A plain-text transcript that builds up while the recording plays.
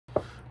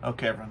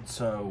Okay everyone,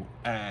 so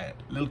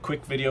little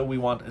quick video. We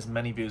want as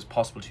many views as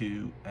possible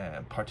to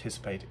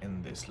participate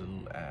in this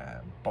little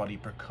body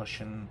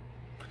percussion.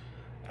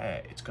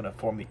 It's going to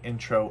form the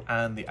intro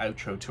and the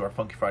outro to our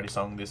Funky Friday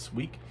song this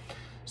week.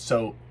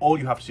 So all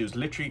you have to do is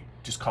literally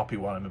just copy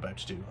what I'm about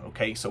to do,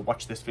 okay? So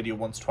watch this video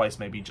once, twice,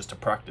 maybe just to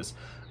practice,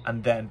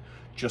 and then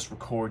just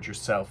record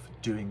yourself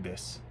doing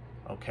this,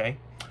 okay?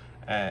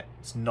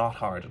 It's not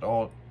hard at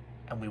all,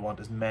 and we want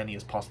as many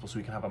as possible so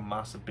we can have a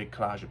massive big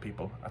collage of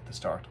people at the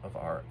start of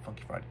our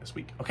Funky Friday this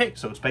week. Okay,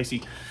 so it's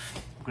basically,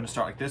 we're going to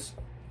start like this.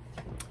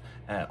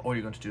 All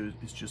you're going to do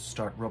is just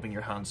start rubbing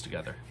your hands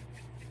together,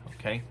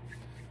 okay?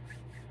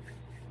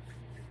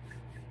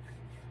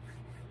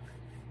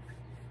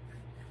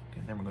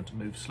 And then we're going to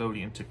move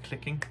slowly into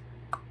clicking.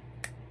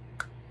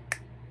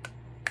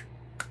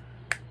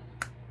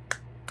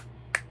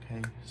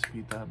 Okay,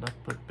 speed that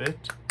up a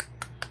bit.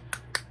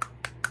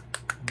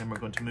 And then we're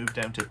going to move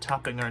down to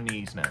tapping our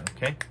knees now,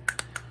 okay?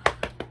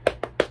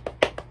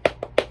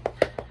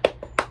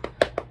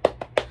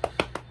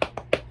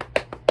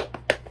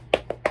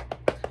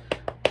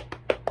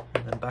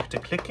 And then back to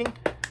clicking.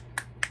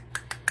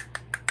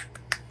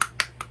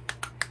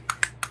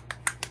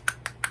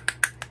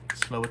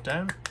 Slow it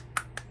down.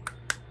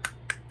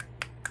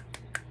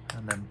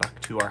 And then back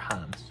to our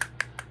hands.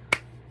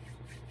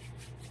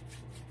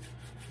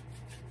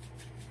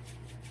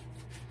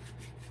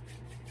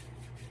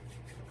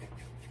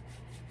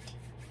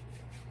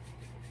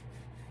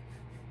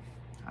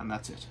 And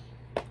that's it.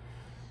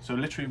 So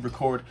literally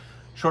record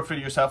short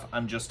video yourself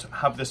and just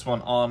have this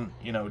one on,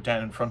 you know,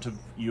 down in front of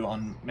you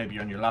on maybe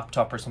on your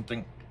laptop or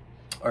something,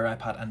 or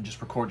iPad, and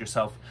just record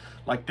yourself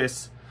like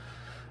this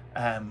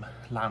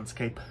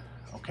landscape,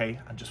 okay?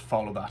 And just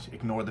follow that.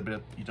 Ignore the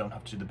bit, you don't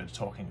have to do the bit of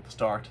talking at the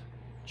start.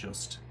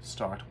 Just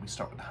start, we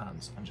start with the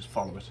hands and just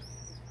follow it.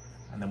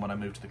 And then when I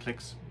move to the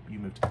clicks, you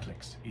move to the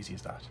clicks. Easy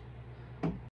as that.